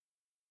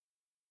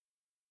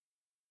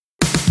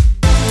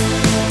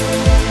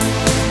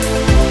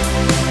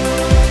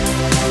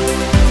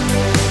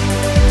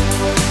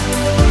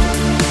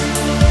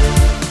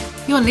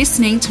You're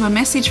listening to a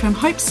message from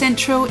Hope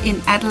Central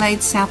in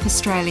Adelaide, South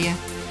Australia.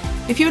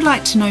 If you would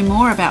like to know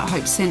more about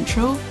Hope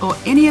Central or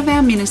any of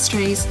our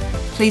ministries,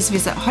 please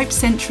visit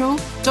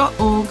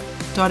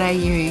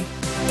hopecentral.org.au.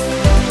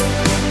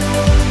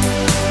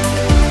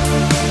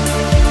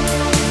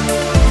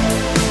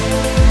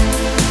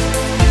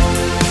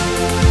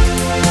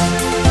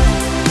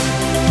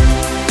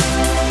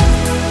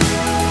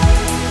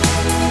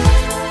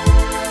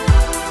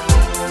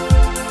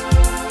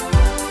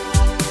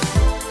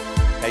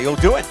 How you all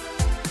doing?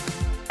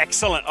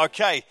 Excellent.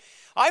 Okay.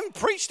 I haven't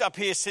preached up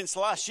here since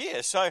last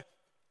year, so I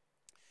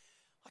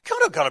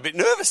kind of got a bit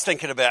nervous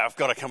thinking about I've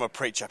got to come and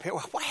preach up here.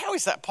 Well, how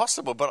is that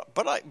possible? But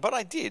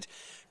I did,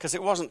 because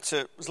it was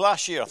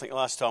last year, I think,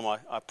 last time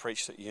I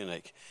preached at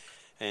Unique.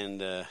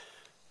 And I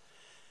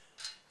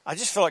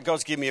just feel like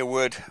God's given me a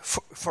word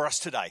for us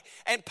today.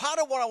 And part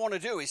of what I want to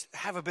do is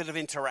have a bit of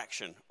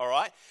interaction, all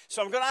right?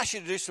 So I'm going to ask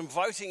you to do some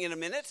voting in a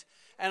minute.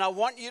 And I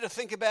want you to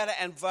think about it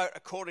and vote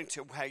according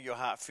to how your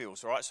heart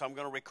feels, all right? So I'm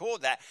going to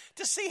record that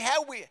to see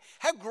how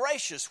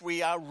gracious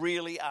we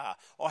really are,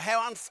 or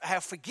how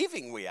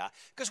forgiving we are,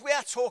 because we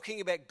are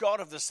talking about God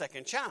of the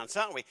second chance,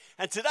 aren't we?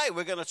 And today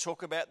we're going to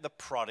talk about the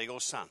prodigal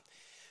son.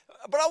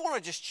 But I want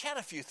to just chat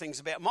a few things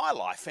about my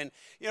life. And,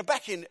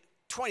 back in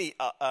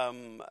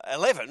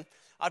 2011,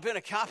 I'd been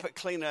a carpet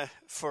cleaner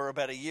for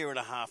about a year and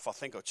a half, I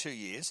think, or 2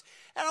 years.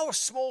 And I was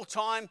small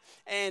time,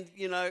 and,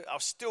 I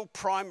was still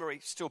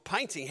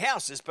painting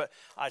houses, but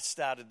I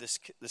started this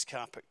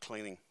carpet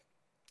cleaning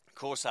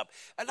course up.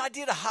 And I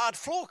did a hard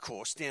floor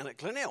course down at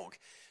Glenelg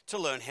to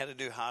learn how to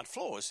do hard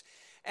floors.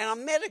 And I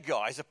met a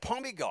guy, he's a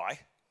Pommy guy,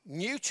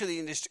 new to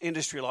the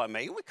industry like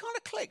me. We kind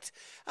of clicked,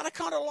 and I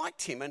kind of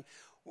liked him. And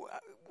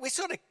we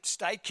sort of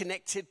stayed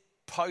connected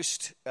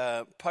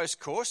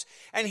post-course,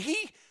 and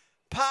he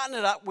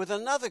partnered up with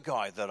another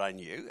guy that I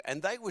knew,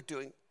 and they were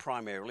doing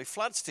primarily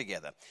floods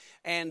together.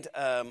 And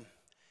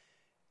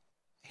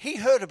he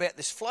heard about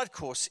this flood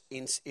course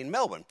in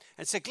Melbourne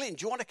and said, "Glenn,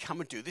 do you want to come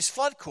and do this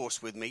flood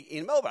course with me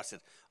in Melbourne?" I said,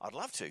 "I'd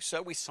love to."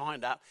 So we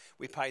signed up,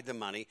 we paid the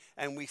money,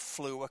 and we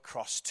flew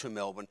across to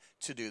Melbourne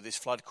to do this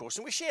flood course.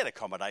 And we shared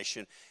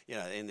accommodation,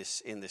 in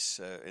this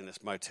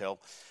motel.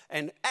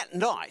 And at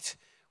night,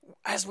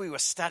 as we were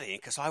studying,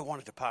 because I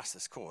wanted to pass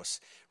this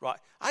course, right,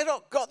 I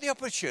got the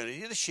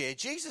opportunity to share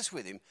Jesus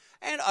with him.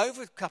 And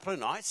over a couple of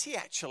nights, he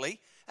actually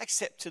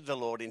accepted the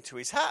Lord into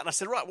his heart. And I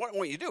said, right, what I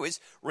want you to do is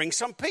ring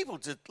some people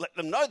to let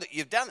them know that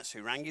you've done it. So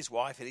he rang his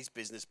wife and his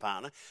business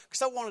partner,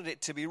 because I wanted it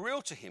to be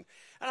real to him.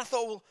 And I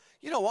thought, well,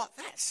 you know what,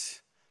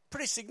 that's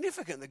pretty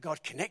significant that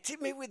God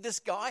connected me with this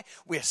guy.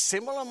 We're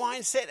similar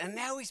mindset, and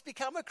now he's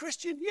become a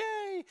Christian.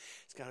 Yay!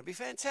 It's going to be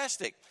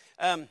fantastic.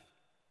 A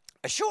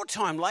short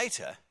time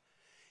later,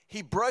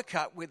 he broke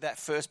up with that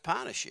first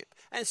partnership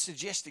and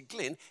suggested,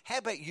 "Glenn, how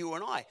about you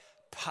and I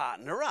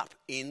partner up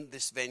in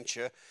this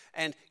venture?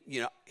 And,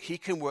 he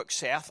can work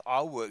south,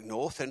 I'll work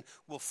north, and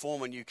we'll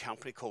form a new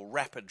company called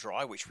Rapid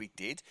Dry," which we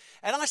did.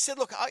 And I said,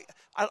 "Look,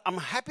 I'm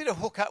happy to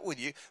hook up with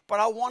you, but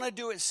I want to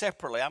do it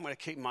separately. I'm going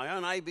to keep my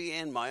own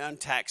ABN, my own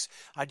tax."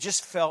 I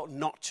just felt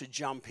not to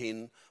jump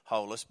in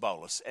holus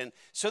bolus. And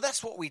so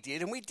that's what we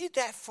did. And we did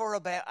that for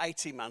about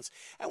 18 months.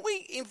 And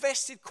we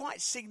invested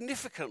quite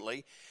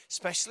significantly,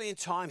 especially in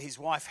time. His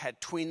wife had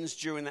twins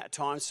during that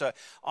time. So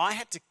I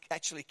had to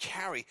actually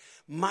carry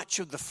much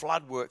of the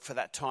flood work for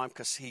that time,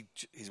 because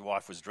his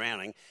wife was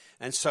drowning.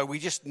 And so we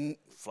just,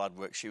 flood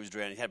work, she was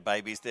drowning, had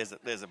babies. There's a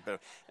bit of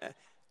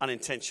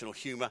unintentional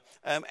humor.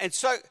 And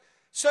so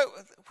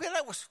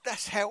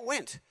that's how it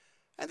went.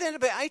 And then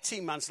about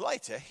 18 months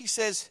later, he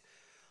says,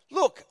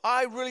 "Look,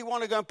 I really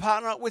want to go and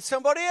partner up with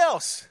somebody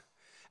else."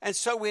 And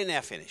so we're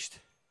now finished.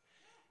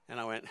 And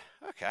I went,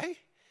 okay.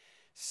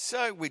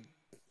 So we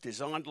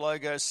designed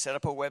logos, set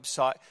up a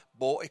website,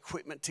 bought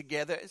equipment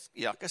together. It's,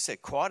 like I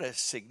said, quite a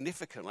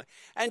significantly.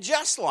 And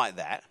just like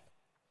that,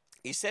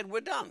 he said,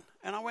 "We're done."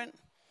 And I went,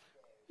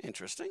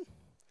 interesting.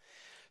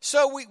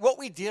 So what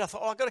we did, I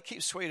thought, I've got to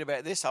keep sweet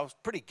about this. I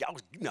wasn't pretty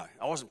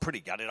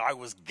gutted. I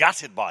was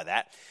gutted by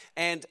that.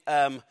 And,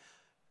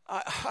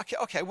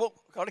 okay, well,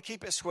 got to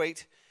keep it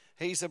sweet.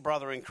 He's a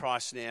brother in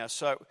Christ now.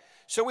 So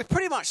we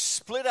pretty much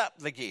split up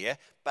the gear,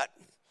 but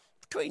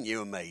between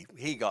you and me,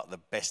 he got the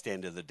best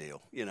end of the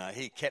deal.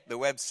 He kept the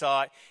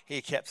website,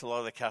 he kept a lot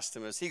of the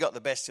customers, he got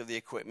the best of the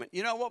equipment.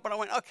 You know what? But I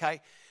went,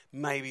 okay,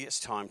 maybe it's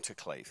time to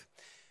cleave.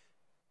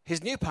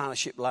 His new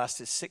partnership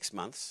lasted 6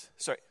 months.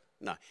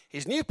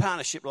 His new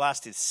partnership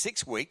lasted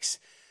 6 weeks,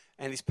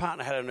 and his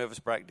partner had a nervous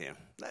breakdown.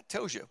 That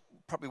tells you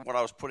probably what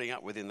I was putting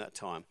up with in that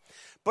time.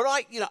 But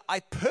I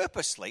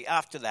purposely,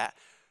 after that,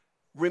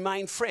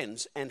 remained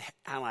friends, and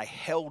I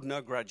held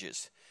no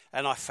grudges,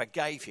 and I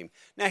forgave him.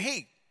 Now,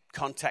 he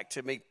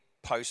contacted me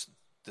post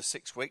the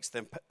 6 weeks,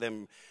 their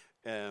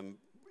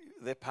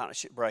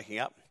partnership breaking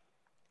up,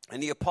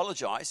 and he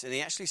apologized, and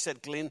he actually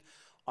said, "Glenn,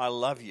 I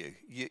love you.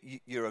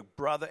 You're a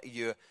brother,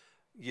 you're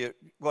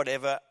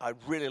whatever, I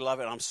really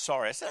love it, I'm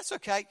sorry." I said, "That's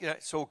okay,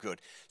 it's all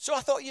good." So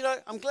I thought,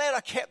 I'm glad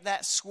I kept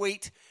that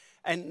sweet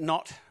and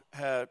not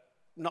to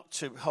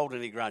hold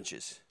any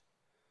grudges.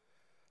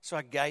 So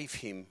I gave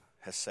him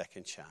a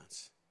second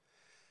chance.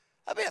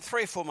 About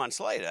 3 or 4 months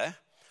later,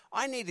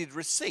 I needed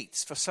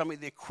receipts for some of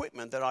the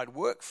equipment that I'd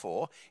worked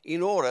for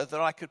in order that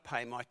I could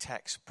pay my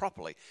tax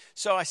properly.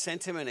 So I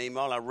sent him an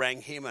email, I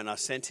rang him and I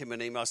sent him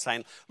an email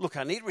saying, look,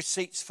 I need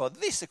receipts for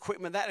this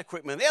equipment, that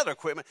equipment, the other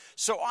equipment,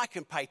 so I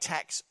can pay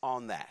tax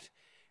on that.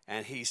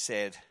 And he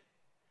said,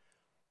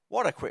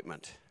 what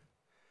equipment?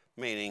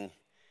 Meaning,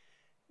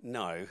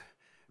 no,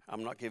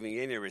 I'm not giving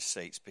you any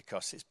receipts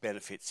because it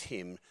benefits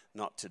him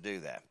not to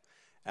do that.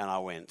 And I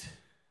went,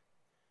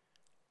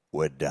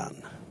 we're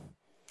done.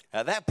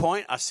 At that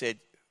point, I said,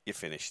 you're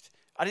finished.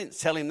 I didn't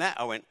tell him that.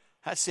 I went,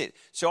 that's it.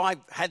 So I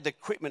had the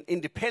equipment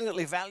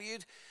independently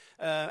valued,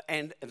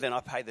 and then I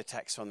paid the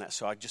tax on that.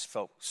 So I just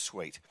felt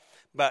sweet.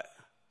 But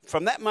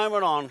from that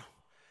moment on,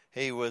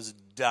 he was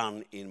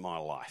done in my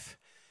life.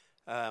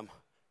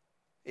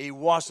 He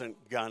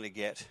wasn't going to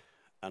get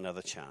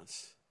another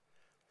chance.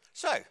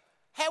 So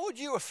how would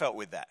you have felt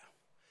with that?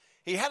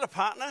 He had a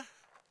partner.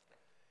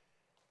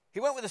 He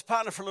went with his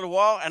partner for a little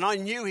while, and I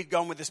knew he'd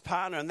gone with his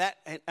partner, and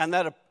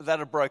that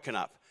had broken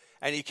up.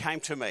 And he came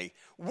to me.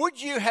 Would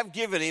you have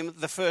given him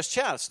the first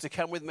chance to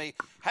come with me,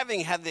 having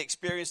had the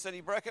experience that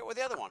he broke up with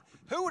the other one?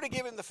 Who would have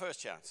given him the first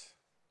chance?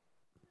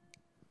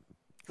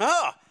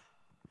 Oh,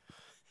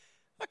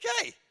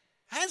 okay.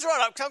 Hands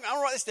right up.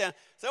 I'll write this down.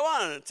 So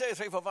 1, 2,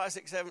 3, 4, 5,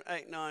 6, 7,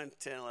 8, 9,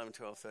 10, 11,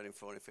 12, 13,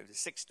 14, 15,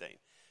 16.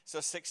 So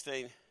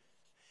 16.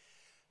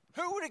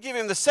 Who would have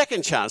given him the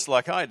second chance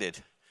like I did?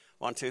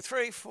 1, 2,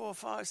 3, 4,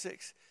 5,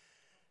 6,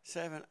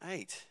 7,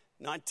 8,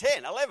 9,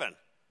 10, 11.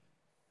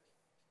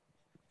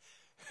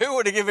 Who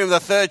would have given him the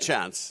third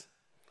chance?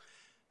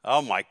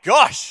 Oh my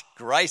gosh,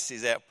 Grace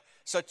is out.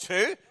 So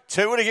 2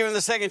 would have given him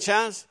the second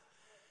chance?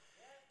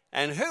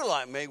 And who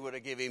like me would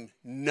have given him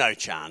no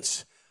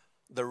chance?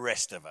 The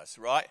rest of us,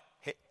 right?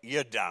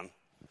 You're done.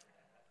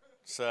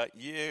 So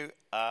you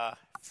are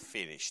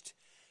finished.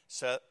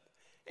 So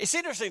it's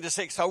interesting to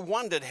see, because I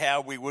wondered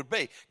how we would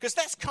be, because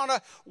that's kind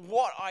of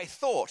what I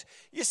thought.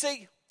 You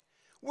see,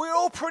 we're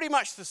all pretty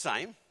much the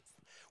same.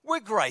 We're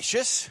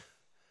gracious,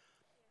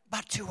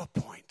 but to a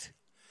point.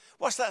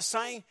 What's that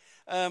saying?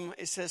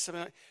 It says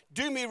something like,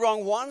 do me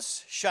wrong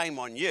once, shame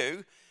on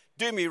you.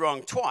 Do me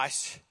wrong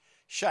twice,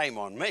 shame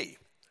on me.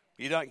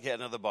 You don't get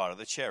another bite of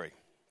the cherry.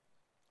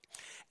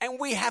 And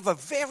we have a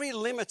very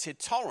limited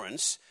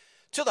tolerance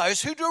to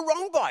those who do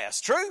wrong by us.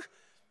 True?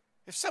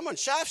 If someone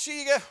shafts you,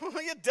 you go,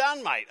 oh, you're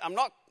done, mate. I'm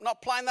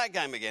not playing that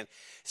game again.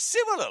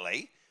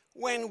 Similarly,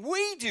 when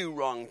we do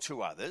wrong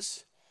to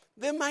others,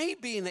 there may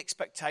be an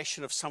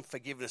expectation of some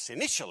forgiveness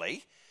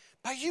initially,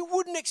 but you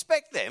wouldn't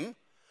expect them.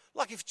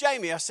 Like if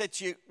Jamie, I said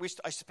to you,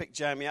 I used to pick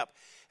Jamie up.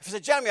 If I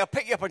said, Jamie, I'll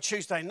pick you up on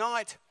Tuesday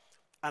night,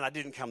 and I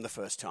didn't come the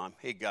first time,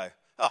 he'd go,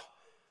 oh,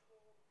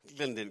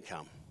 Glenn didn't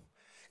come.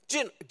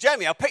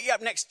 Jamie, I'll pick you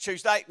up next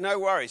Tuesday, no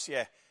worries,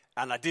 yeah.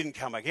 And I didn't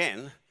come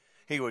again,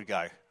 he would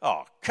go,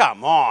 oh,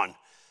 come on.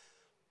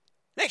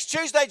 Next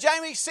Tuesday,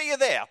 Jamie, see you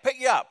there, I'll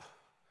pick you up.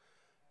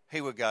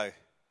 He would go,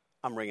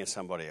 I'm ringing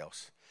somebody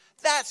else.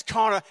 That's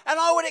kind of, and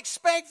I would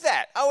expect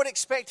that. I would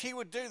expect he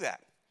would do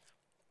that.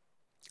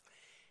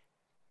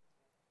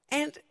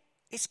 And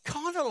it's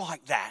kind of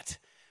like that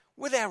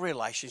with our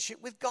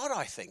relationship with God,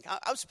 I think.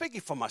 I'm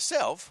speaking for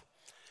myself.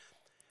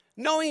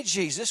 Knowing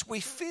Jesus, we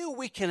feel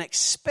we can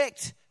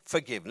expect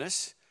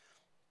forgiveness,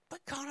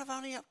 but kind of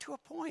only up to a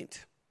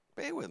point.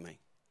 Bear with me.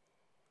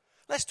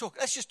 Let's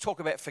just talk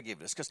about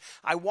forgiveness, because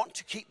I want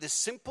to keep this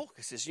simple,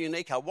 because it's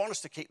unique. I want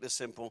us to keep this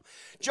simple.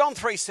 John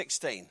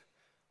 3:16.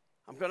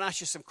 I'm going to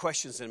ask you some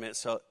questions in a minute,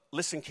 so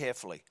listen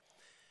carefully.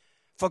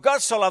 For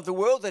God so loved the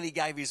world that he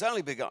gave his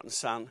only begotten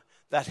Son,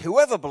 that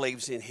whoever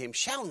believes in him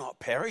shall not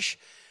perish,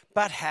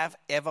 but have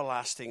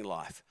everlasting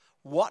life.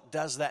 What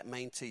does that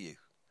mean to you?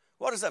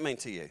 What does that mean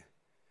to you?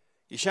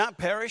 You shan't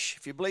perish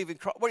if you believe in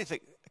Christ. What do you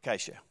think,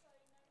 Acacia?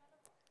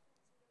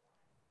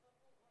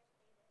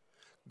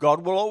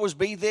 God will always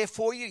be there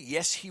for you.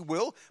 Yes, he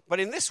will. But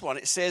in this one,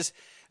 it says,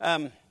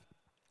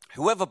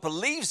 whoever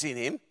believes in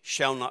him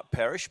shall not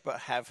perish, but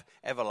have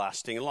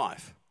everlasting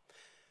life.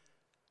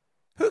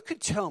 Who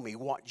could tell me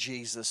what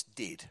Jesus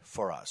did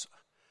for us?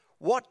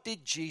 What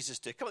did Jesus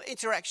do? Come on,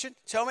 interaction.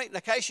 Tell me.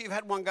 Acacia, you've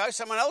had one go.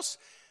 Someone else?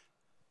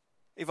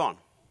 Yvonne.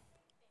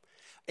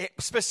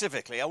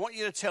 Specifically, I want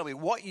you to tell me,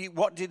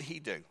 what did he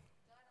do?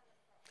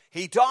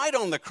 He died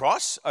on the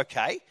cross.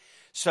 Okay.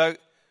 So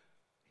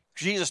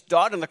Jesus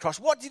died on the cross.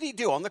 What did he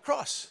do on the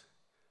cross?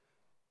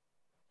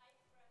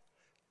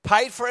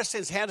 Paid for our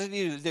sins. How did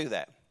he do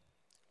that?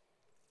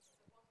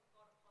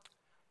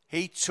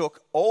 He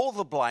took all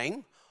the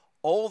blame,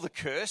 all the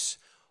curse,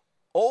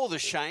 all the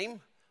shame,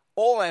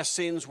 all our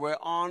sins were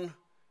on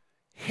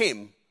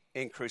him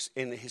in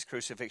his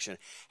crucifixion.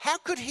 How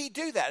could he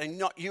do that and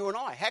not you and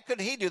I? How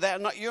could he do that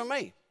and not you and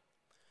me?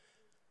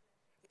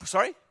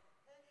 Sorry?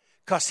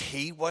 Because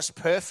he was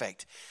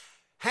perfect.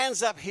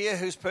 Hands up here,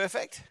 who's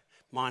perfect?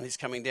 Mine is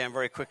coming down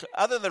very quickly.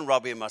 Other than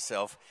Robbie and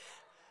myself.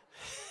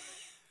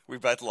 We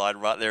both lied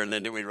right there and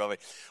then, didn't we, Robbie?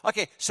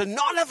 Okay, so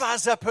none of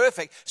us are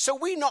perfect. So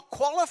we're not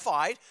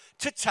qualified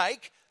to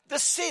take the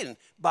sin.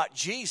 But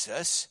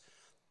Jesus,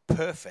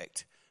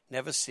 perfect,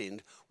 never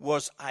sinned,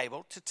 was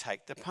able to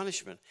take the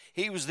punishment.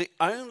 He was the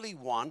only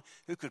one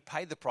who could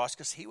pay the price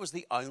because he was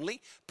the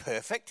only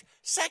perfect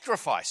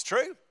sacrifice.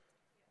 True?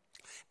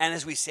 And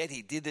as we said,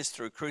 he did this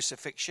through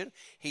crucifixion.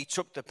 He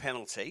took the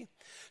penalty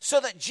so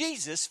that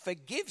Jesus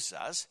forgives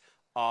us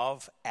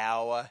of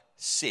our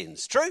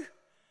sins. True?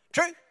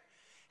 True?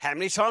 How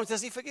many times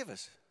does he forgive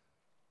us?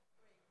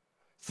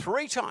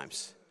 3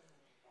 times.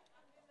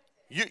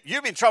 You've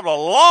been in trouble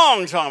a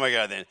long time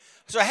ago then.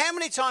 So how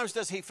many times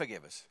does he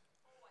forgive us?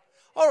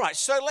 All right,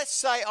 so let's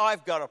say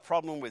I've got a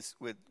problem with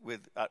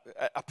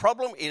a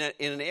problem in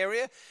an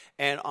area,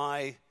 and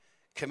I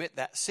commit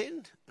that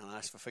sin and I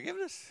ask for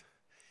forgiveness,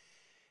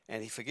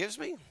 and he forgives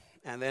me,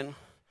 and then a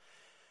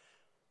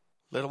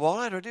little while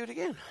later I do it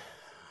again.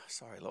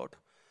 Sorry, Lord,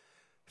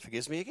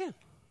 forgives me again.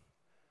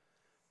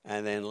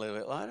 And then a little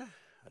bit later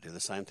I do the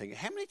same thing.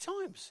 How many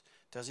times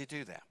does he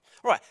do that?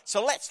 All right,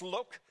 so let's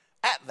look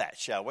at that,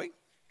 shall we?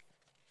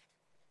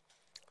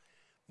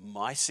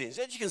 My sins.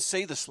 As you can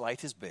see, the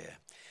slate is bare.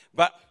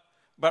 But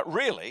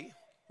really,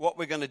 what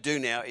we're going to do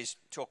now is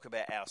talk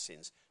about our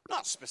sins.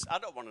 I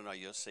don't want to know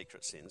your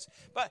secret sins,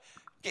 but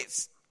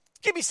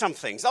give me some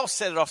things. I'll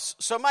set it off.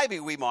 So maybe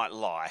we might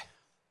lie,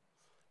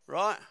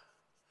 right?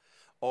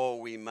 Or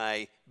we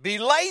may be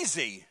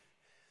lazy.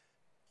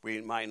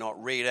 We may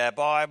not read our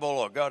Bible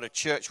or go to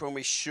church when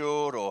we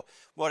should or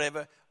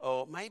whatever.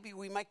 Or maybe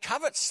we may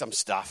covet some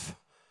stuff.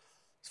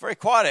 It's very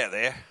quiet out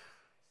there.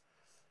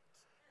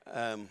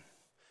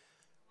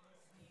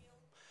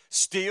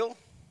 Steal.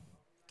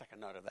 Take a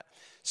note of that.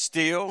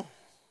 Steal.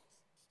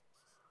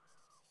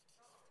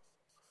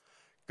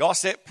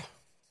 Gossip.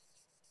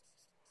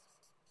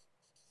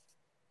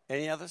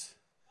 Any others?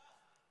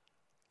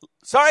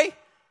 Sorry?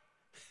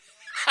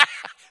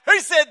 Who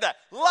said that?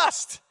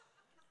 Lust.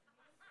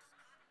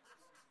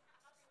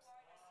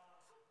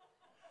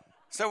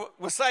 So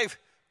we'll save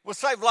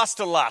lust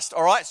to lust.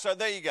 All right, so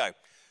there you go.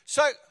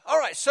 So, all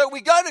right, so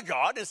we go to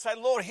God and say,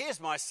 Lord, here's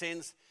my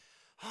sins.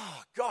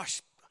 Oh,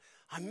 gosh,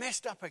 I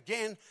messed up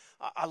again.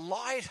 I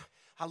lied.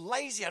 I'm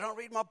lazy. I don't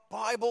read my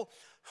Bible.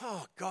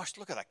 Oh, gosh,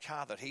 look at the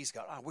car that he's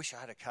got. I wish I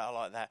had a car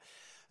like that.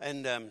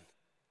 And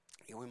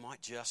we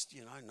might just,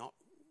 not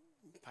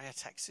pay our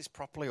taxes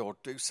properly or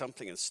do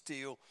something and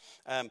steal.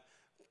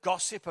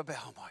 Gossip about,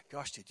 oh, my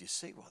gosh, did you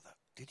see what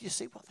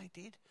they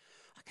did?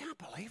 I can't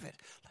believe it.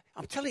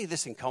 I'm telling you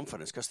this in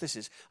confidence because this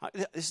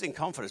is in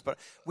confidence. But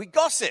we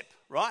gossip,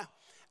 right?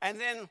 And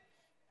then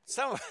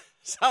some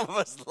of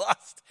us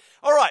lust.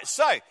 All right,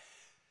 so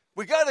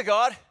we go to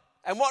God,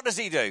 and what does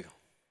he do?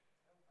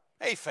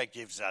 He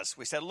forgives us.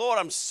 We say, Lord,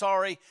 I'm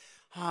sorry.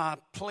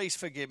 Please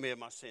forgive me of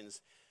my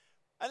sins.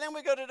 And then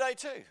we go to day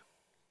 2.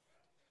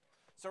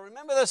 So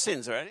remember those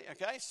sins already,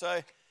 okay? So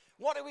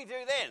what do we do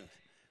then?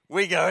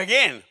 We go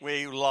again.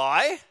 We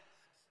lie.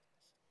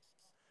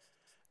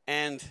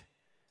 And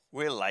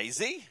we're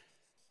lazy.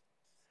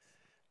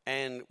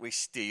 And we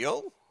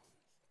steal.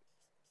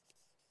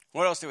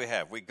 What else do we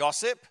have? We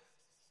gossip.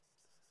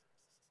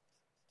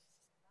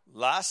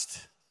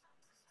 Lust.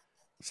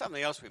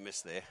 Something else we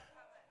missed there.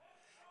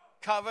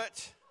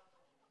 Covet.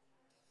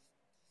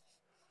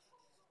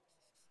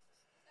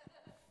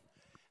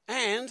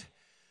 And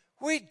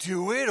we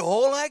do it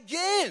all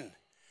again.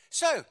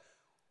 So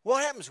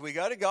what happens? We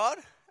go to God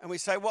and we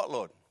say, what,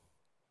 Lord?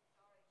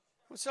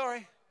 I'm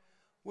sorry.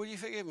 Will you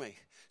forgive me?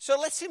 So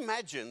let's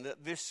imagine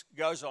that this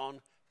goes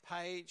on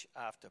page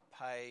after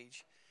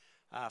page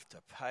after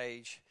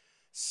page.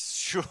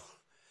 Sure.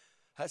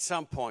 At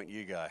some point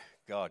you go,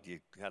 God,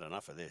 you've had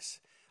enough of this.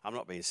 I'm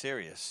not being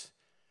serious.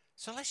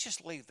 So let's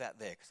just leave that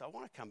there because I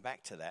want to come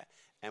back to that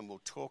and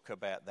we'll talk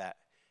about that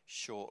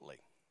shortly.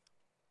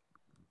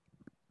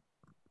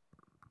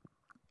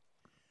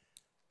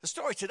 The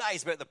story today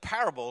is about the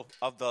parable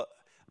of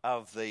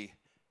the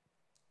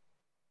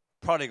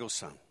prodigal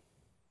son.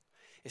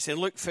 It's in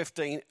Luke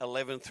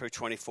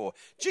 15:11-24.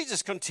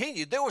 Jesus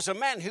continued, there was a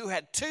man who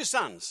had 2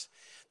 sons.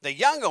 The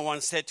younger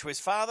one said to his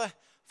father,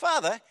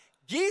 Father,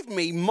 give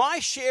me my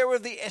share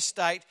of the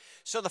estate.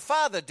 So the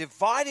father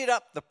divided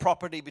up the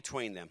property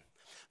between them.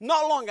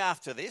 Not long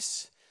after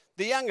this,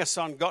 the younger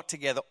son got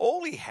together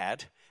all he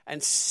had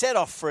and set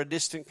off for a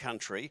distant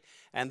country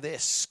and there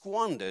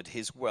squandered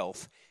his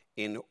wealth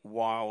in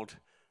wild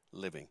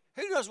living.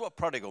 Who knows what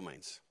prodigal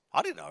means?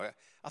 I didn't know it.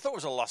 I thought it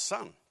was a lost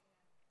son.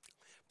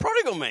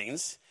 Prodigal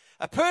means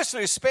a person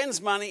who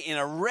spends money in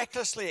a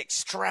recklessly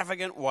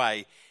extravagant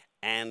way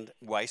and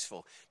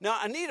wasteful. Now,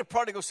 I need a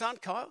prodigal son,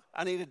 Kyle.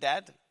 I need a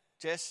dad,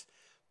 Jess.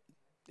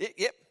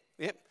 Yep.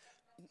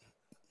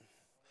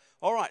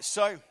 All right,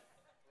 so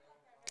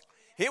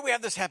here we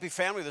have this happy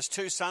family. There's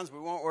 2 sons. We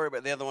won't worry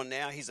about the other one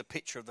now. He's a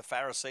picture of the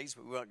Pharisees,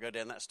 but we won't go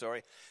down that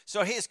story.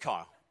 So here's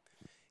Kyle.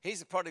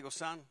 He's the prodigal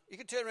son. You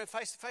can turn around,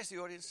 face the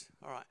audience.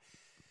 All right.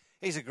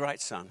 He's a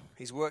great son.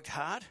 He's worked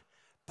hard,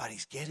 but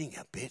he's getting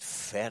a bit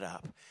fed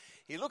up.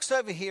 He looks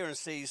over here and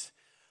sees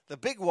the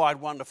big,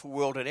 wide, wonderful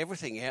world and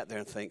everything out there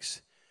and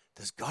thinks,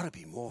 there's got to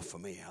be more for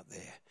me out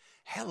there.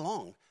 How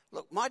long?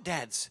 Look, my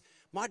dad's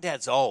my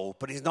dad's old,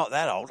 but he's not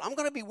that old. I'm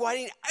going to be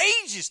waiting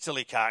ages till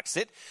he carks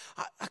it.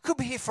 I could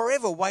be here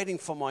forever waiting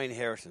for my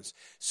inheritance.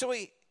 So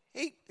he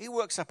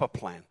works up a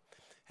plan.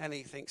 And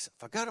he thinks,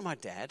 if I go to my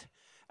dad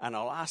and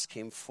I'll ask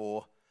him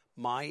for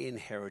my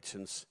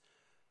inheritance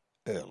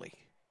early,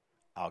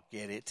 I'll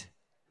get it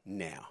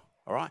now.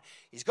 All right?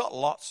 He's got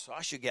lots, so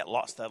I should get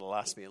lots. That'll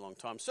last me a long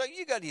time. So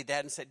you go to your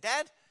dad and say,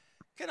 Dad,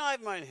 can I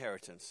have my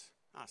inheritance?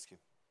 Ask him.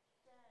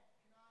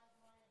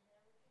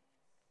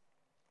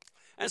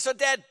 And so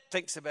Dad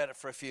thinks about it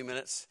for a few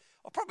minutes,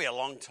 or probably a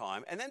long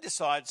time, and then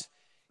decides,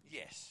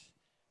 yes.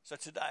 So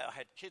today I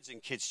had kids in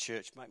kids'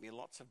 church make me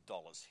lots of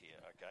dollars here,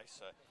 okay?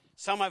 So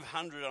some have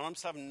 100 on them,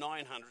 some have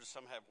 900,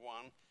 some have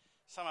 1.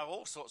 Some have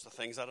all sorts of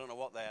things. I don't know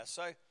what they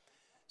are.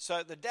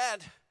 So the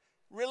dad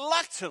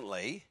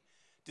reluctantly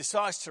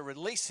decides to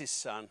release his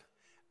son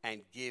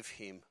and give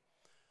him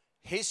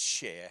his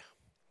share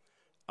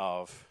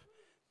of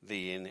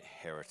the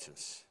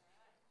inheritance.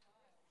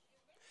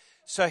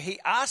 So he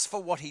asked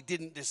for what he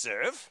didn't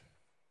deserve.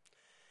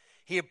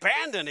 He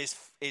abandoned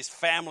his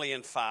family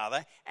and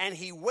father, and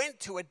he went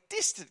to a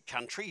distant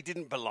country he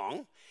didn't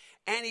belong,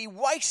 and he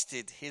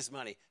wasted his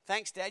money.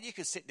 Thanks, Dad. You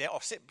can sit down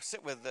or sit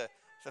with the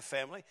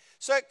family.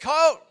 So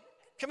Kyle,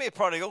 come here,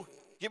 prodigal.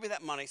 Give me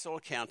that money. It's all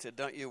counted.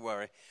 Don't you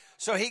worry.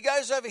 So he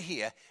goes over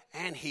here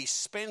and he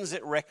spends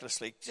it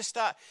recklessly. Just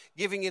start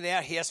giving it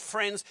out. He has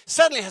friends.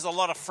 Suddenly has a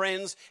lot of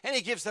friends, and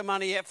he gives the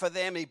money out for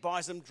them. He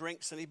buys them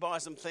drinks and he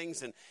buys them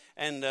things.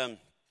 And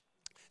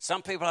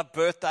some people have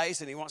birthdays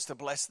and he wants to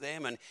bless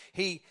them. And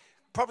he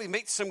probably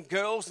meets some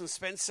girls and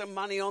spends some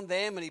money on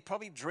them. And he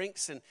probably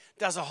drinks and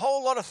does a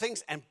whole lot of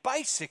things and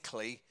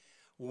basically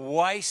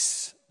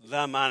wastes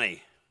the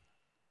money.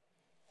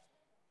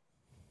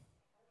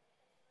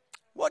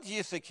 What do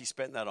you think he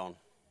spent that on?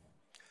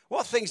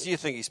 What things do you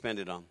think he spent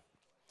it on?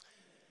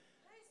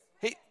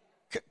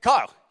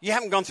 Kyle, you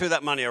haven't gone through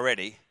that money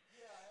already?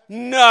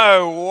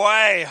 No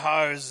way,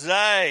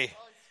 Jose.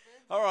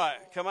 All right,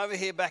 come over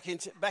here back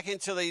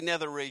into the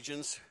nether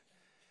regions.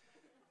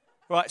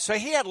 Right, so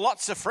he had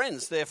lots of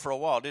friends there for a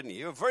while, didn't he?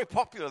 You were very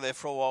popular there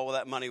for a while while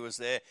that money was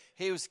there.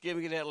 He was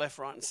giving it out left,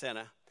 right, and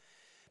center.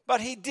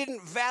 But he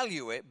didn't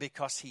value it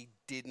because he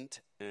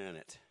didn't earn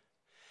it.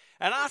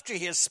 And after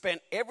he had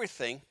spent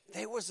everything,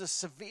 there was a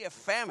severe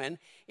famine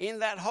in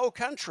that whole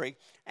country,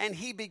 and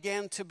he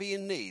began to be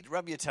in need.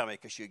 Rub your tummy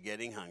because you're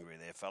getting hungry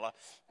there, fella.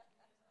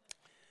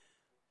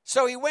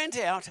 So he went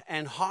out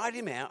and hired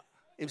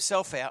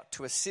himself out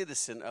to a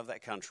citizen of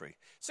that country.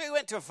 So he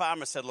went to a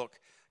farmer and said, look,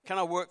 can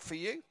I work for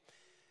you?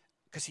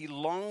 Because he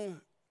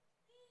longed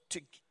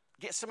to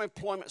get some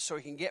employment so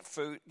he can get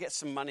food, get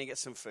some money, get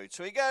some food.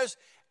 So he goes,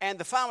 and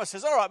the farmer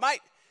says, all right, mate,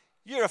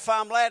 you're a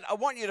farm lad. I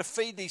want you to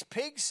feed these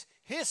pigs.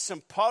 Here's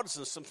some pods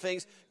and some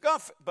things. Go on,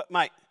 but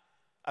mate,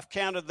 I've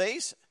counted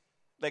these.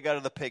 They go to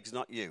the pigs,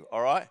 not you,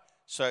 all right?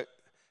 So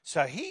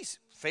he's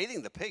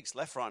feeding the pigs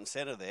left, right, and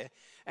center there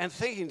and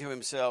thinking to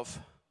himself,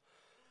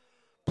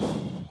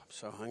 I'm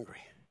so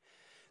hungry.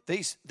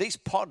 These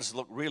pods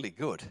look really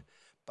good,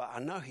 but I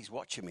know he's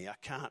watching me. I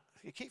can't.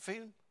 You keep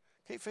feeding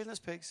those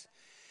pigs.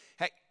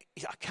 Hey,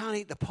 I can't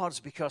eat the pods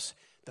because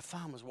the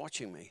farmer's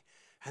watching me.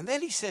 And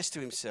then he says to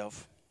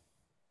himself,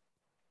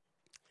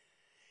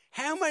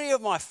 how many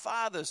of my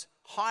father's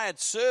hired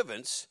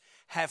servants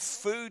have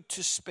food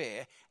to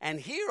spare,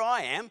 and here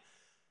I am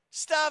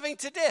starving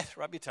to death?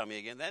 Rub your tummy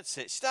again. That's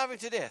it. Starving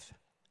to death.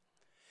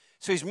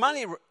 So his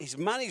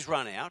money's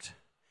run out.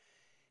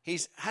 He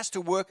has to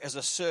work as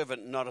a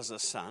servant, not as a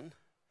son,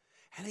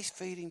 and he's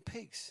feeding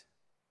pigs.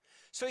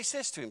 So he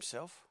says to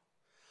himself,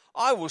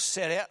 I will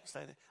set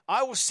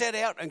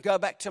out and go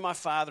back to my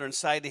father and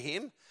say to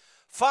him,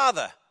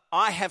 Father,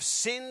 I have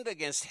sinned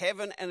against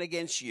heaven and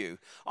against you.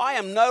 I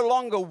am no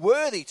longer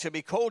worthy to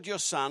be called your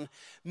son.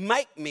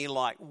 Make me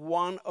like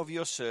one of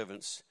your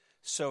servants.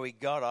 So he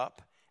got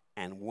up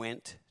and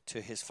went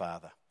to his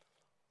father.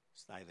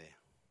 Stay there.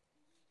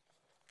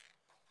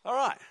 All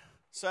right.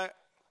 So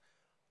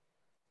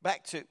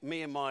back to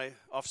me and my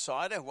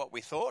offsider, what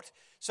we thought.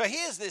 So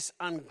here's this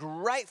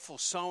ungrateful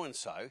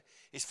so-and-so.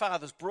 His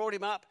father's brought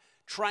him up,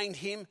 trained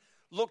him,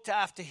 looked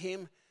after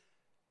him,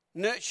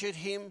 nurtured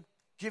him,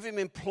 give him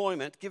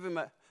employment, give him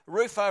a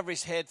roof over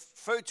his head,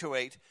 food to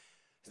eat.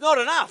 It's not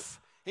enough.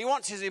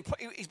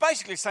 He's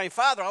basically saying,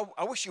 Father,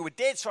 I wish you were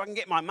dead so I can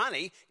get my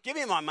money. Give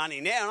me my money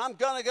now and I'm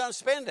going to go and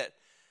spend it.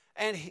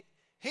 And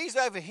he's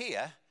over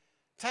here,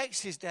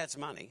 takes his dad's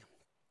money,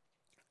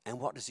 and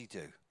what does he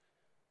do?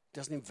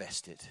 Doesn't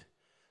invest it.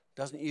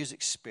 Doesn't use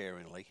it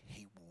sparingly.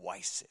 He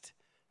wastes it.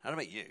 I don't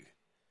know about you,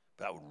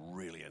 but that would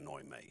really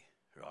annoy me,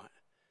 right?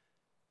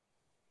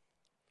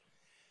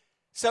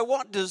 So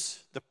what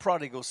does the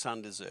prodigal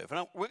son deserve?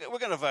 And we're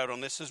going to vote on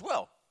this as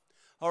well.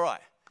 All right.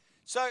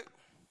 So,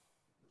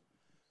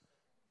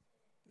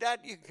 Dad,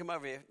 you can come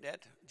over here, Dad.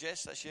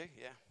 Jess, that's you?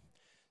 Yeah.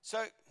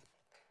 So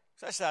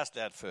let's ask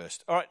Dad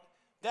first. All right,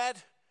 Dad,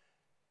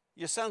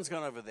 your son's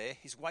gone over there.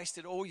 He's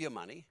wasted all your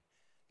money.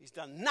 He's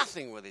done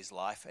nothing with his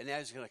life, and now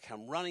he's going to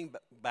come running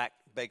back,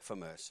 beg for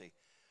mercy.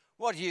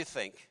 What do you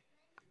think?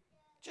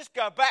 Just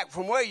go back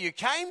from where you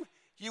came?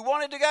 You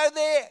wanted to go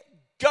there?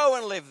 Go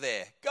and live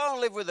there. Go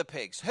and live with the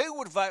pigs. Who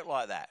would vote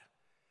like that?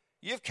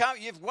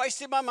 You've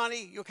wasted my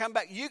money. You'll come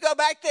back. You go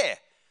back there.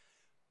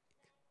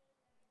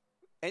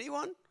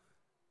 Anyone?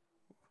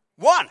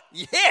 One.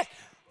 Yeah.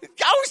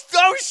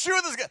 I was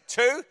sure there's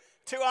two.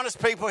 Two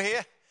honest people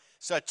here.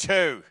 So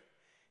two.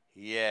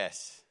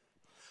 Yes.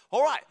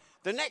 All right.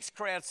 The next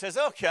crowd says,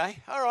 okay,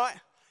 all right.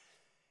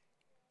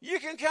 You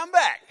can come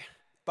back,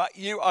 but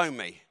you owe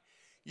me.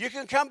 You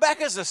can come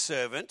back as a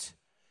servant.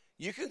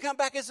 You can come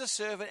back as a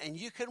servant and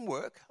you can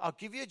work. I'll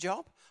give you a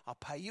job. I'll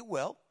pay you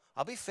well.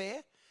 I'll be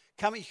fair.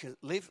 Come, you can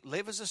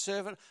live as a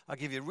servant. I'll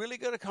give you really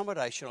good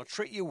accommodation. I'll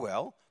treat you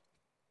well.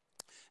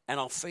 And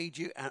I'll feed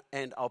you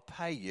and I'll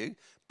pay you.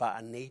 But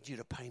I need you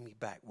to pay me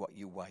back what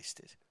you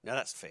wasted. Now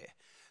that's fair.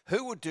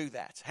 Who would do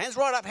that? Hands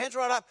right up, hands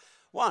right up.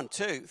 1,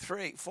 2,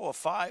 3, 4,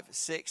 5,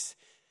 6,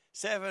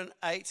 7,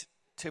 8.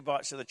 2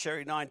 bites of the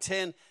cherry, 9,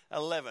 10,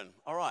 11.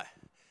 All right.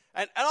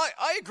 And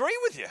I agree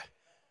with you.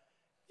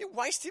 You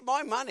wasted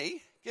my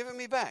money giving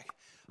me back.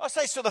 I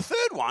say, so the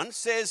third one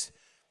says,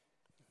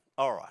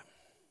 all right,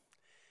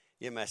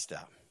 you messed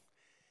up.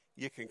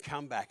 You can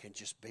come back and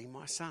just be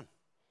my son.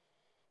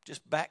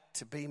 Just back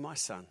to be my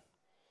son.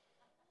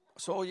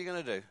 That's all you're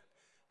going to do.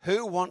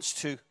 Who wants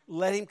to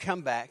let him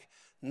come back,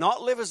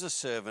 not live as a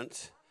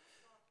servant?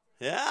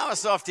 Yeah, I'm a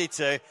softie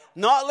too.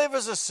 Not live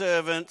as a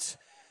servant,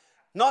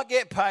 not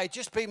get paid,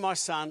 just be my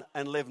son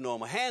and live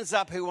normal. Hands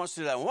up, who wants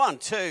to do that? 1,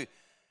 2,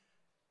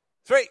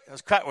 3.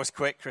 That was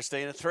quick,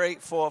 Christina. 3,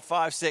 4,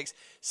 5, 6,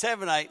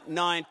 7, 8,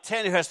 9,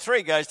 10. Who has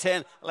 3 goes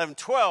 10, 11,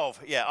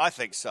 12. Yeah, I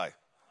think so.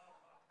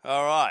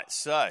 All right,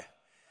 so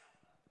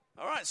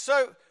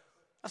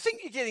I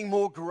think you're getting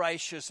more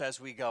gracious as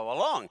we go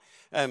along.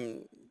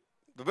 The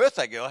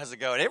birthday girl has a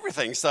go at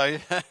everything, so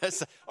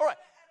all right.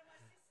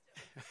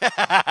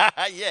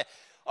 Yeah.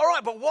 All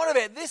right, but what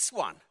about this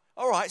one?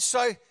 All right,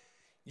 so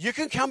you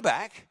can come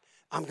back.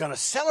 I'm going to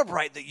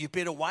celebrate that you've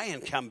been away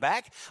and come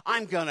back.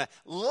 I'm going to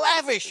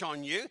lavish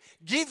on you,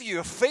 give you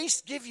a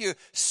feast, give you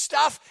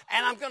stuff,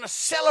 and I'm going to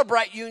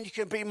celebrate you and you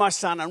can be my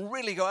son and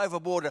really go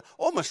overboard and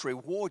almost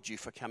reward you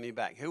for coming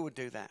back. Who would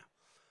do that?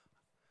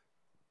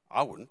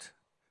 I wouldn't.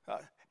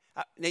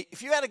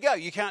 If you had to go,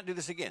 you can't do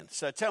this again.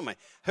 So tell me,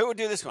 who would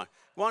do this one?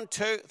 1,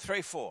 2,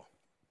 3, 4.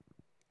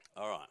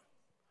 All right.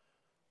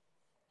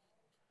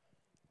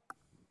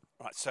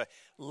 Right, so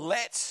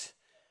let's,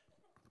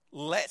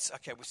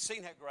 okay, we've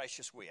seen how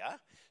gracious we are.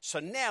 So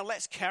now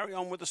let's carry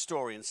on with the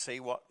story and see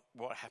what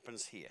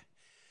happens here.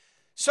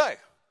 So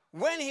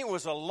when he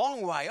was a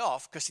long way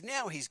off, because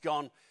now he's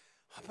gone,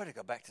 I better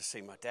go back to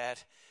see my dad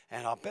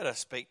and I better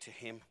speak to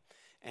him.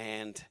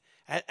 And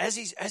as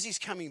he's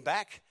coming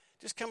back,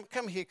 just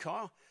come here,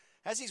 Kyle.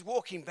 As he's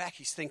walking back,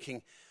 he's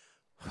thinking,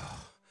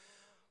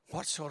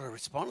 what sort of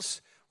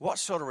response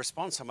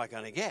am I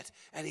going to get?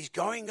 And he's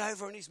going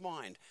over in his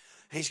mind.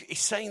 He's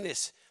saying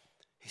this.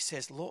 He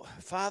says, Lord,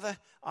 Father,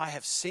 I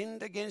have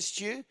sinned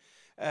against you,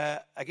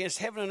 against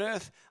heaven and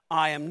earth.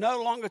 I am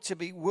no longer to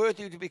be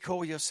worthy to be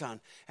called your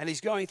son. And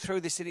he's going through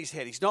this in his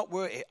head. He's not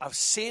worthy. I've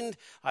sinned.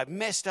 I've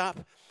messed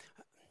up.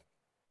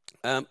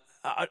 I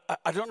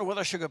don't know whether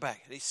I should go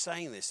back. And he's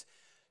saying this.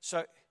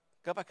 So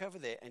go back over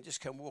there and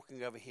just come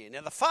walking over here.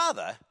 Now the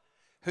father,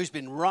 who's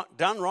been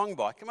done wrong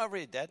by, come over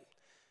here, Dad.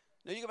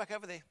 No, you go back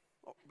over there.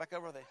 Oh, back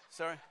over there.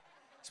 Sorry.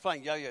 He's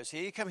playing yo-yos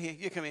here. You come here.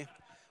 You come here.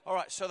 All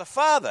right, so the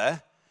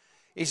father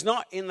is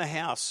not in the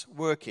house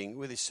working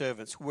with his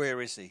servants.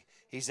 Where is he?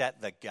 He's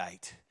at the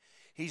gate.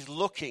 He's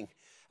looking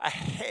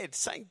ahead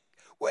saying,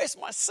 where's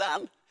my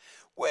son?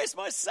 Where's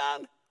my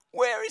son?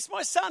 Where is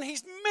my son?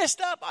 He's messed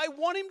up. I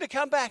want him to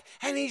come back.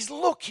 And he's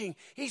looking.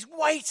 He's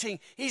waiting.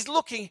 He's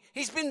looking.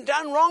 He's been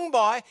done wrong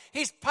by.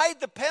 He's paid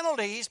the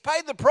penalty. He's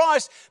paid the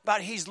price.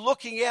 But he's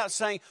looking out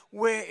saying,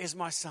 where is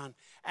my son?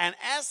 And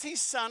as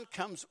his son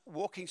comes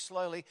walking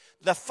slowly,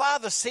 the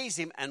father sees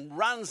him and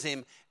runs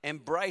him,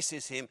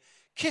 embraces him,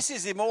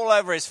 kisses him all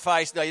over his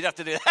face. No, you don't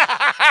have to do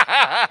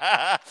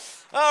that.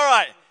 All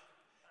right.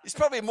 It's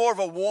probably more of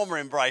a warmer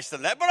embrace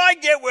than that, but I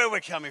get where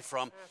we're coming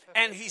from.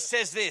 And he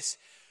says this,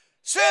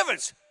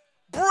 servants,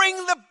 bring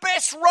the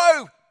best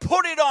robe,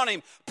 put it on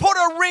him, put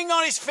a ring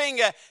on his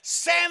finger,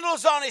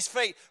 sandals on his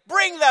feet,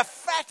 bring the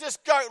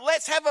fattest goat,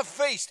 let's have a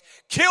feast,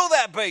 kill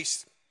that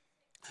beast.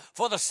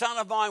 For the son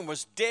of mine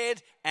was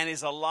dead and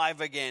is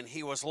alive again.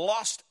 He was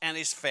lost and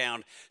is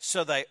found.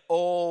 So they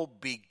all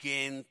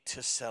begin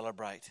to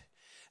celebrate.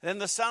 Then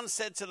the son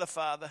said to the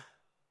father,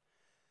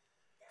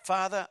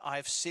 Father, I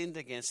have sinned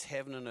against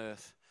heaven and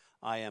earth.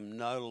 I am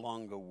no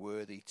longer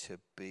worthy to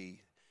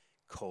be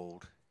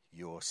called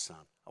your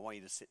son. I want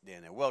you to sit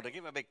down now. Well done.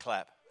 Give him a big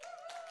clap.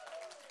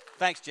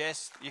 Thanks,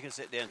 Jess. You can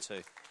sit down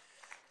too.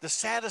 The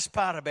saddest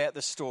part about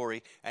the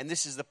story, and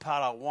this is the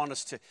part I want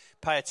us to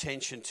pay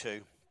attention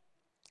to,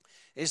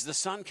 is the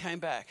son came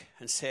back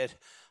and said,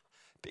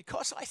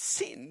 because I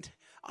sinned,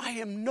 I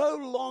am no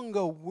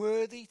longer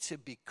worthy to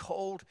be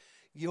called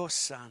your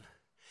son.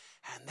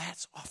 And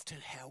that's often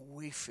how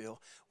we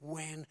feel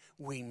when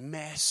we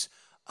mess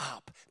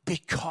up,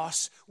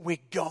 because we're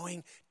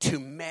going to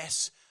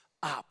mess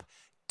up.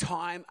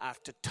 time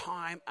after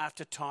time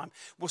after time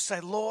will say,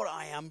 Lord,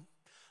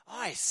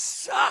 I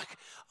suck.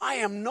 I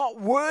am not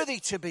worthy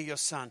to be your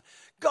son.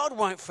 God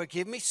won't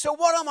forgive me. So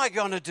what am I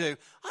going to do?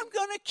 I'm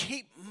going to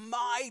keep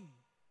my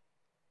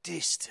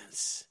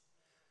distance.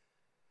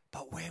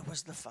 But where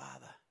was the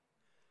Father?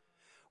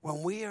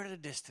 When we are at a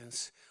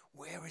distance,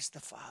 where is the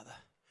Father?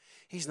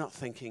 He's not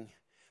thinking,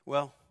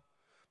 well,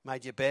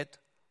 made your bed,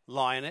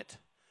 lie in it.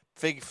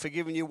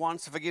 Forgiven you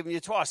once, I've forgiven you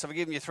twice, I've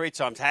forgiven you 3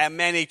 times. How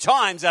many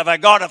times have I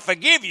got to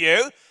forgive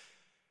you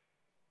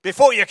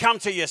before you come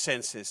to your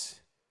senses?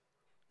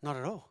 Not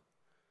at all.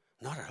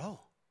 Not at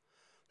all.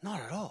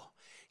 Not at all.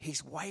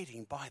 He's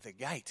waiting by the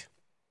gate.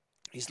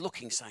 He's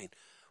looking, saying,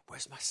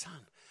 where's my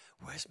son?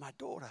 Where's my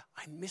daughter?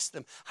 I miss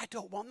them. I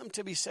don't want them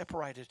to be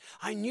separated.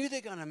 I knew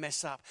they're going to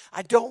mess up.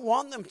 I don't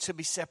want them to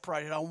be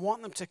separated. I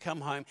want them to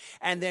come home.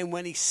 And then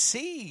when he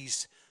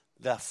sees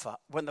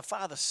when the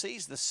father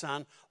sees the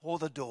son or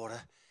the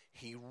daughter,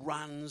 he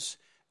runs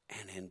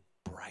and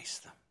embraces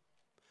them.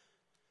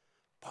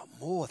 But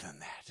more than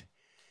that,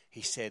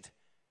 he said,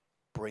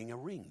 bring a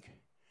ring,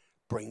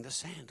 bring the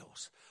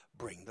sandals,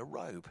 bring the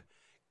robe,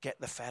 get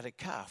the fatted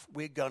calf.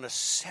 We're going to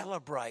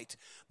celebrate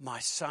my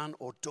son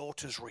or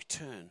daughter's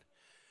return.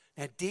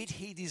 Now, did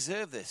he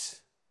deserve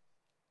this?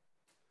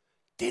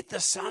 Did the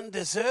son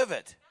deserve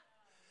it?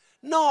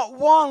 Not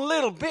one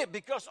little bit,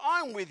 because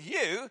I'm with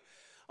you.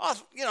 I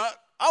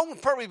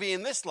would probably be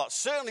in this lot.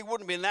 Certainly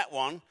wouldn't be in that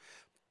one.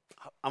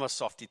 I'm a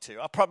softie too.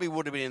 I probably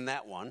would have been in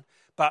that one.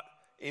 But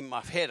in my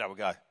head, I would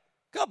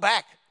go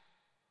back.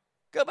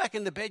 Go back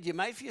in the bed you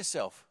made for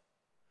yourself.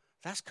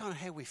 That's kind of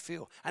how we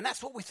feel. And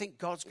that's what we think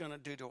God's going to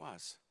do to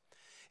us.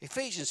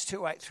 Ephesians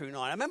 2:8-9.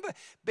 I remember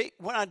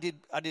when I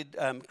did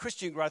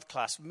Christian growth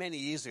class many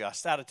years ago. I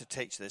started to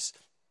teach this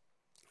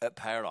at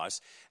Paradise.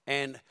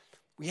 And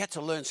we had to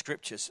learn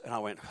scriptures. And I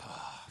went,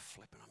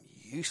 flipping, I'm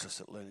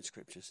useless at learning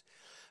scriptures.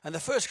 And the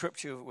first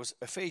scripture was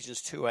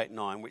Ephesians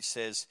 2:8-9, which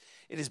says,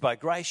 it is by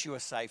grace you are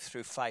saved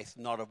through faith,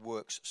 not of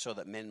works, so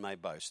that men may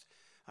boast.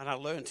 And I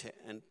learned it,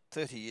 and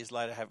 30 years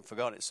later I haven't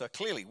forgotten it. So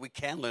clearly we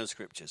can learn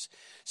scriptures.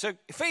 So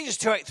Ephesians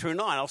 2:8-9,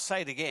 I'll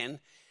say it again.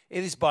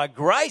 It is by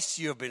grace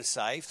you have been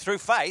saved through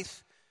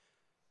faith,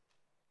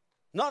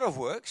 not of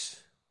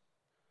works.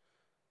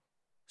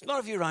 It's not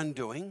of your own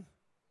doing.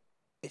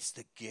 It's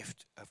the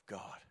gift of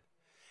God.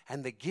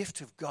 And the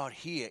gift of God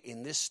here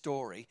in this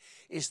story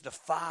is the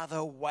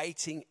Father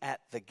waiting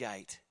at the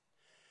gate.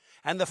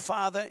 And the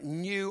Father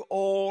knew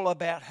all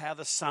about how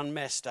the Son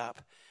messed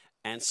up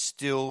and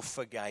still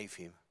forgave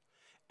him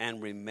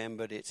and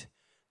remembered it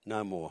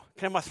no more.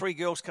 Can my 3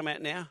 girls come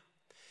out now?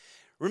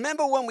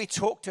 Remember when we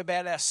talked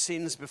about our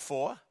sins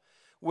before,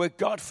 where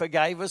God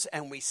forgave us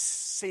and we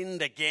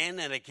sinned again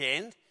and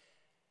again?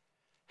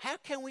 How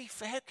can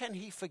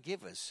he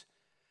forgive us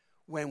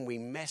when we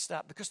messed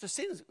up? Because the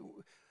sins...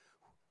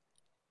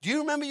 Do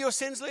you remember your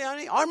sins,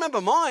 Leonie? I remember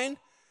mine.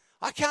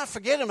 I can't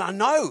forget them. I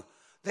know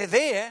they're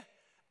there.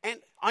 And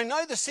I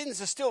know the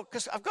sins are still,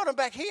 because I've got them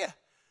back here.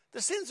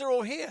 The sins are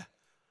all here.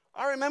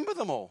 I remember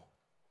them all.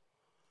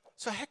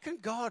 So how can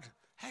God?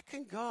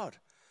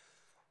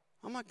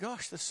 Oh my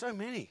gosh, there's so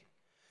many.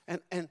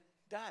 And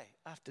day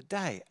after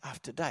day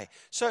after day.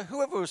 So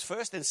whoever was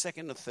first, then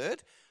second and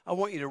third, I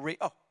want you to read.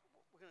 Oh,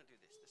 we're going to do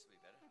this. This will be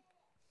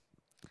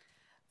better.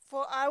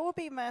 For I will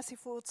be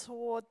merciful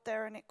toward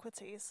their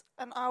iniquities,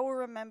 and I will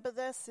remember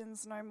their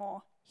sins no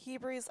more.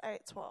 Hebrews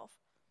 8:12.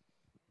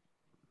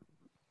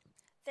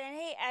 Then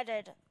he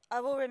added, I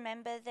will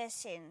remember their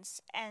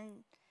sins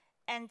and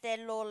their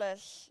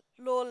lawless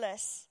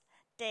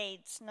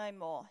deeds no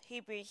more.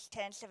 Hebrews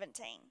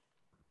 10:17.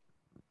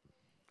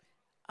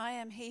 I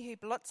am he who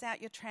blots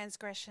out your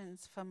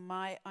transgressions for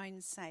my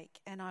own sake,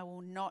 and I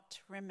will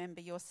not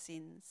remember your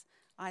sins.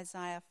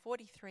 Isaiah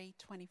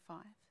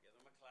 43:25.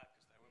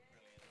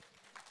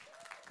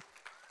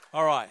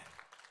 All right.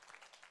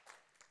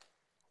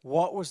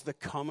 What was the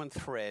common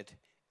thread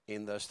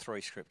in those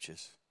 3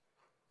 scriptures?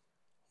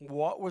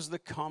 What was the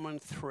common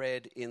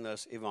thread in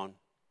those, Yvonne?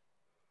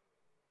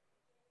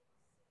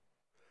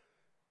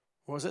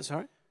 What was it,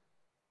 sorry?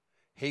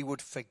 He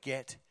would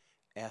forget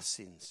our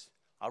sins.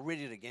 I'll read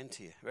it again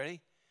to you.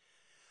 Ready?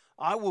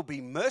 I will be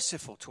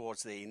merciful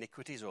towards their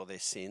iniquities or their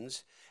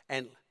sins.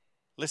 And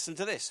listen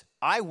to this.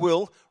 I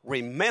will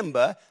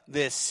remember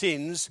their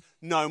sins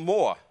no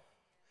more.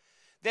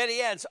 Then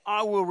he adds,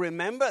 I will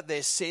remember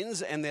their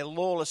sins and their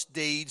lawless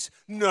deeds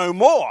no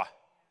more.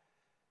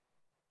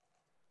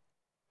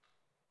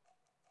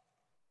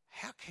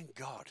 How can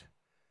God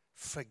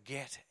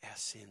forget our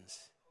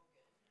sins?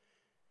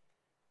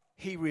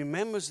 He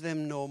remembers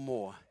them no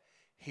more.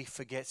 He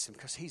forgets them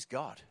because he's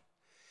God.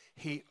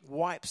 He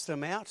wipes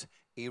them out,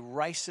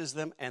 erases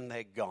them, and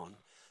they're gone.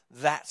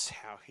 That's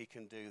how he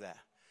can do that.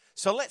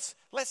 So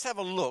let's have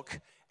a look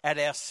at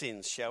our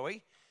sins, shall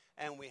we?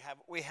 And we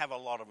have a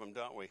lot of them,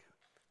 don't we?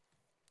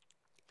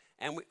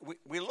 And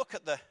we look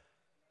at the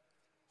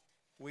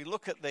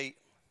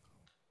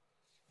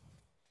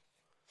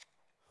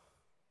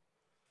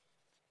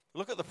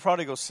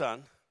prodigal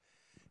son,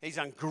 He's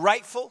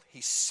ungrateful,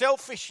 he's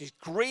selfish, he's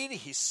greedy,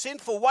 he's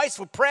sinful,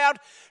 wasteful, proud,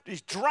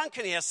 he's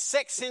drunken, he has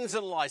sex sins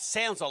and lies.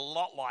 Sounds a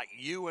lot like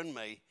you and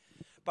me.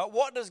 But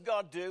what does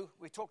God do?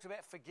 We talked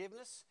about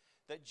forgiveness,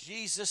 that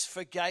Jesus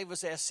forgave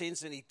us our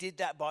sins, and he did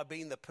that by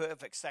being the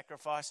perfect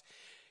sacrifice.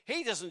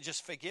 He doesn't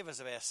just forgive us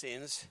of our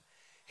sins,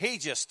 he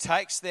just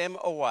takes them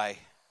away.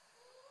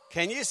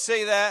 Can you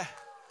see that?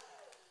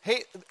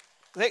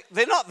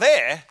 They're not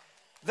there,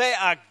 they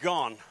are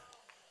gone.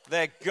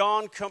 They're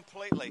gone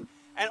completely.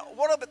 And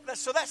what about,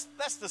 so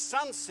that's the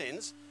son's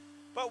sins,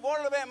 but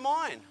what about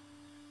mine?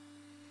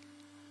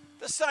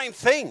 The same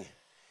thing.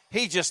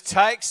 He just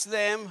takes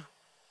them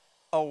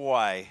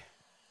away.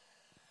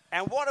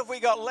 And what have we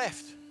got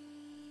left?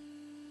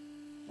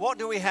 What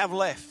do we have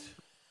left?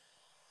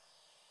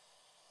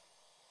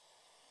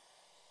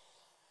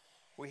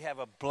 We have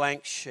a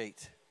blank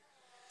sheet.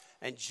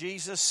 And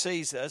Jesus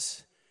sees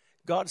us,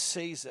 God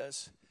sees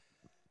us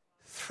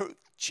through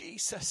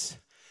Jesus,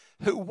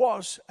 who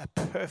was a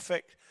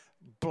perfect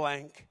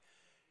blank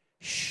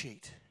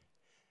sheet.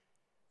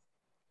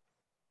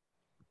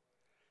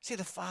 See,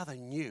 the Father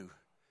knew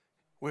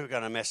we were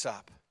going to mess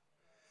up.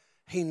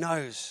 He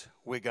knows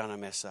we're going to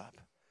mess up.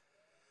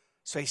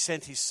 So he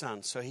sent his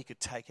son so he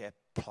could take our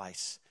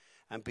place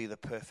and be the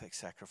perfect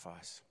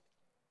sacrifice.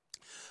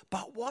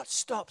 But what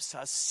stops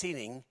us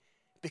sinning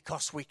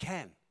because we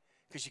can?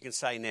 Because you can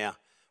say now,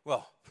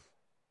 well,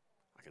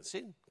 I can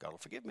sin, God will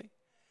forgive me.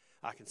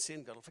 I can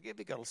sin, God will forgive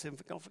me. God will sin,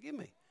 God will forgive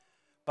me.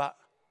 But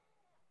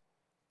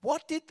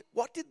what did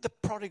the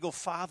prodigal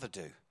father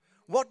do?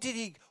 What did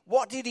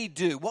he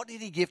do? What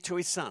did he give to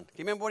his son? Do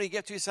you remember what he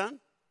gave to his son?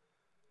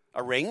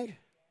 A ring,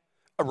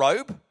 a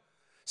robe,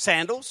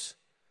 sandals,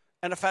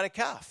 and a fatted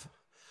calf.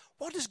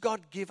 What does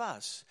God give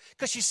us?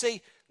 Because you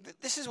see,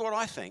 this is what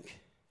I think.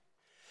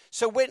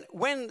 So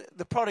when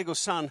the prodigal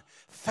son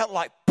felt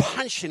like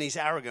punching his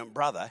arrogant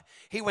brother,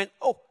 he went,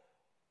 oh,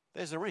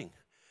 there's a ring.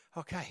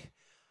 Okay,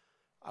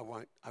 I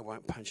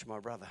won't punch my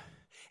brother.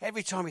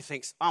 Every time he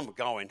thinks,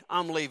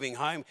 I'm leaving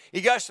home,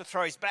 he goes to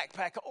throw his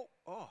backpack.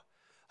 Oh,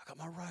 I got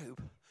my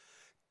robe.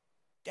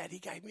 Daddy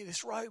gave me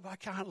this robe. I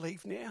can't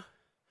leave now.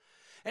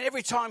 And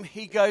every time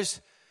he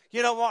goes,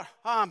 you know what?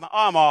 I'm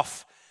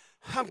off.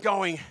 I'm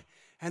going.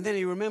 And then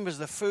he remembers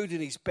the food in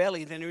his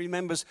belly. Then he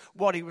remembers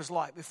what he was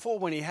like before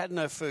when he had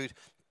no food.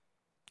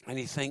 And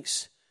he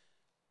thinks,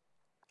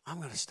 I'm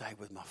going to stay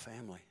with my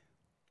family.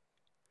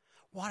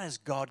 What has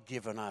God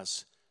given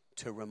us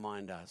to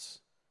remind us?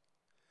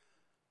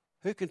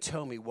 Who can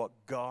tell me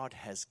what God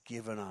has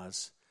given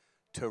us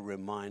to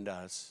remind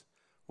us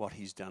what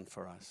he's done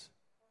for us?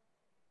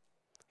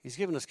 He's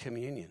given us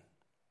communion.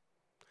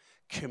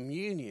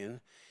 Communion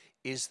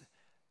is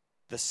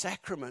the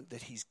sacrament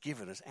that he's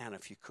given us. Anna,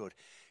 if you could.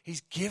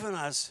 He's given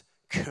us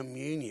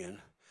communion,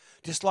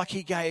 just like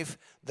he gave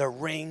the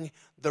ring,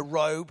 the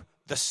robe,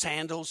 the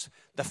sandals,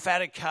 the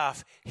fatted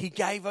calf. He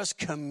gave us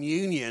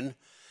communion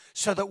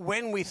so that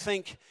when we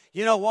think,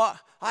 you know what,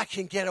 I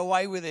can get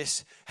away with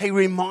this, he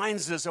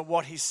reminds us of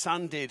what his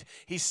son did.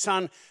 His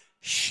son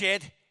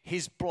shed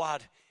his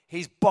blood.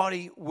 His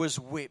body was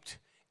whipped.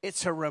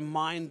 It's a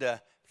reminder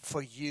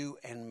for you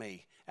and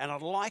me. And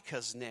I'd like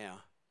us now,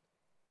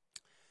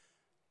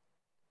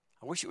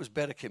 I wish it was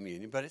better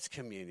communion, but it's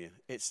communion.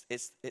 It's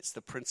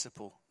the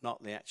principle,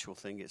 not the actual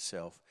thing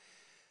itself,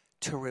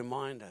 to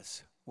remind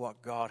us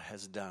what God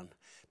has done.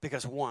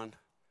 Because one,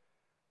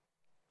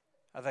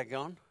 are they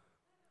gone?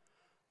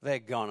 They're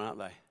gone, aren't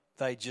they?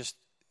 They just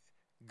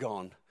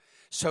gone.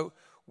 So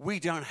we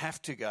don't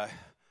have to go,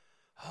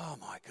 oh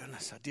my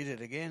goodness, I did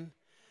it again.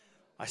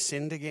 I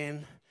sinned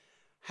again.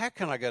 How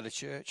can I go to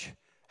church?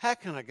 How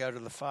can I go to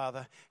the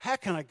Father? How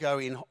can I go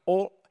in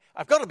all?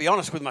 I've got to be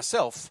honest with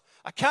myself.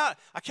 I can't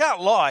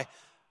lie.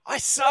 I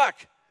suck.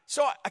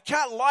 So I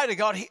can't lie to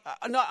God.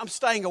 No, I'm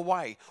staying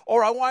away.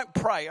 Or I won't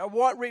pray. I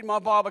won't read my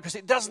Bible because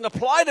it doesn't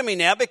apply to me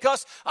now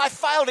because I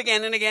failed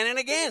again and again and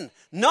again.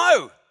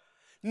 No.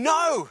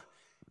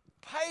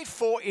 Paid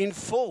for in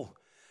full.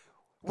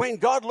 When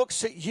God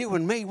looks at you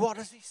and me, what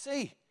does he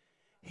see?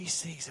 He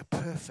sees a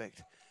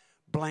perfect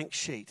blank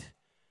sheet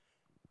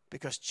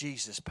because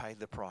Jesus paid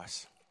the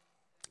price.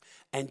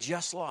 And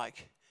just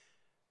like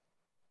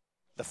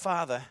the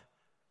father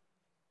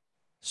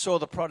saw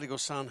the prodigal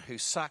son who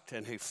sucked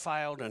and who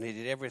failed and he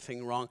did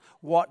everything wrong,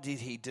 what did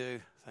he do?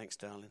 Thanks,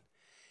 darling.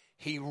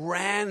 He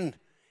ran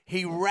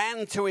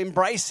to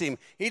embrace him.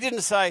 He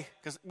didn't say,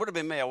 because it would have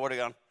been me, I would have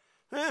gone,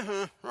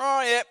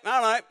 right, yep,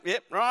 I know,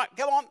 yep, right,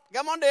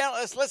 come on down,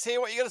 let's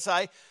hear what you're going to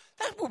say.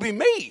 That would be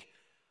me,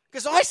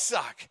 because I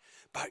suck.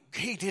 But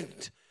he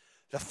didn't.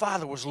 The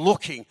father was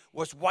looking,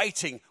 was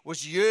waiting,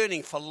 was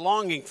yearning for,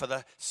 longing for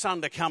the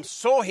son to come,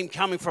 saw him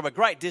coming from a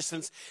great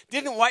distance,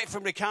 didn't wait for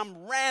him to come,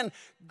 ran,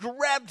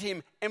 grabbed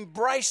him,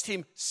 embraced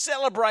him,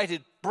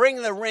 celebrated,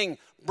 bring the ring,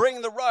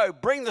 bring the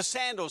robe, bring the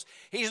sandals.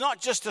 He's not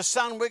just a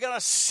son, we're going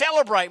to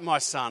celebrate my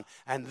son.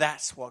 And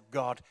that's what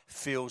God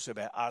feels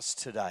about us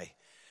today.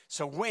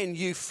 So when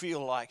you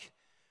feel like,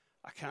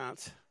 I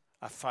can't,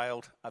 I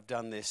failed, I've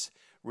done this,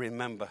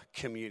 remember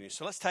communion.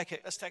 So let's take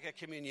a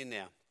communion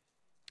now.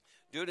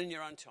 Do it in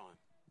your own time.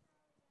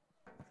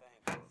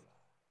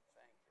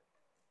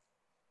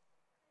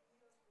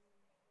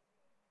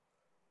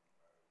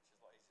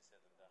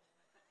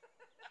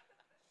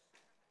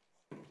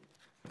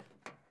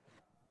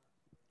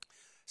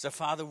 So,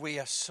 Father, we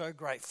are so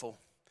grateful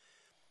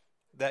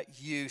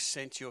that you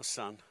sent your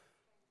Son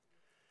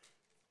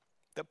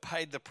that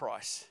paid the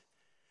price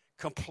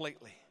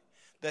completely,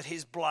 that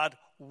his blood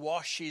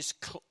washes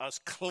us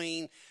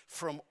clean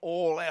from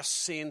all our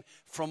sin,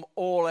 from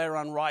all our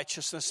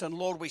unrighteousness. And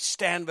Lord, we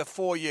stand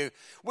before you.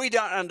 We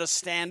don't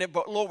understand it,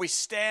 but Lord, we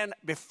stand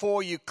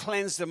before you,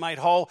 cleansed and made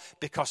whole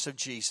because of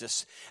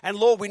Jesus. And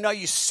Lord, we know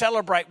you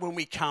celebrate when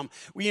we come.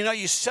 You know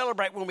you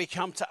celebrate when we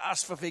come to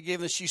us for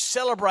forgiveness. You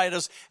celebrate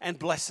us and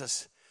bless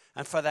us.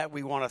 And for that,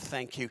 we want to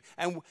thank you.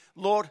 And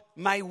Lord,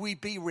 may we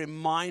be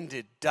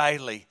reminded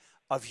daily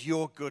of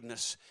your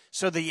goodness,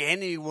 so the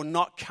enemy will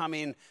not come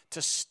in to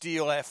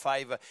steal our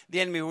favor. The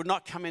enemy will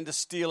not come in to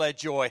steal our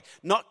joy,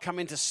 not come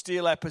in to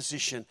steal our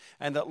position,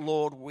 and that,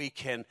 Lord, we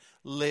can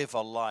live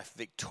a life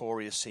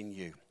victorious in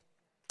you.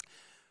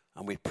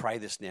 And we pray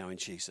this now in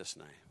Jesus'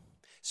 name.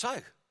 So,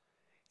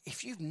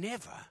 if you've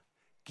never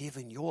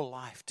given your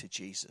life to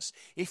Jesus,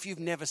 if you've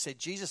never said,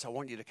 Jesus, I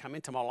want you to come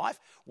into my life,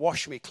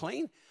 wash me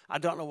clean. I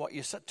don't know what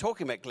you're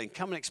talking about, Glenn.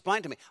 Come and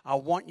explain to me. I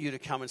want you to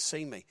come and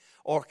see me,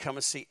 or come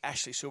and see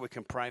Ashley so we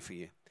can pray for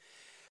you.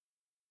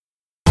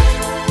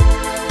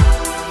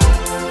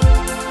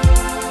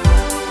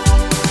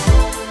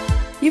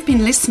 You've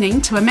been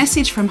listening to a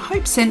message from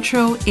Hope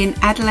Central in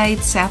Adelaide,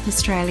 South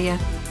Australia.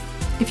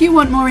 If you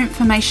want more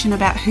information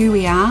about who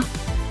we are,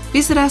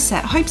 visit us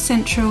at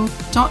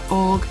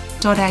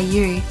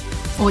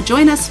hopecentral.org.au or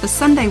join us for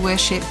Sunday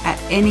worship at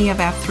any of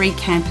our 3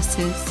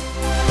 campuses.